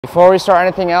Before we start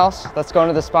anything else, let's go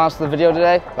into the sponsor of the video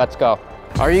today. Let's go.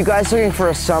 Are you guys looking for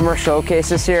a summer showcase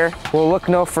this year? Well, look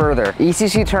no further.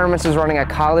 ECC Tournaments is running a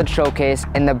college showcase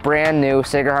in the brand new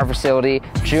Sacred Heart facility,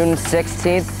 June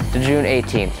 16th to June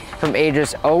 18th. From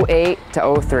ages 08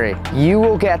 to 03. You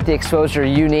will get the exposure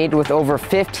you need with over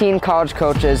 15 college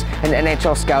coaches and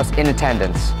NHL scouts in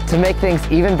attendance. To make things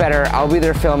even better, I'll be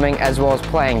there filming as well as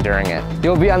playing during it.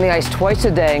 You'll be on the ice twice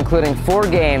a day, including 4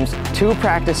 games, 2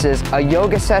 practices, a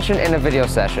yoga session, and a video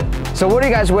session. So what are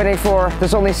you guys waiting for?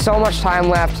 There's only so much time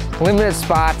left, limited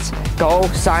spots. Go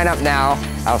sign up now.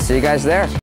 I'll see you guys there.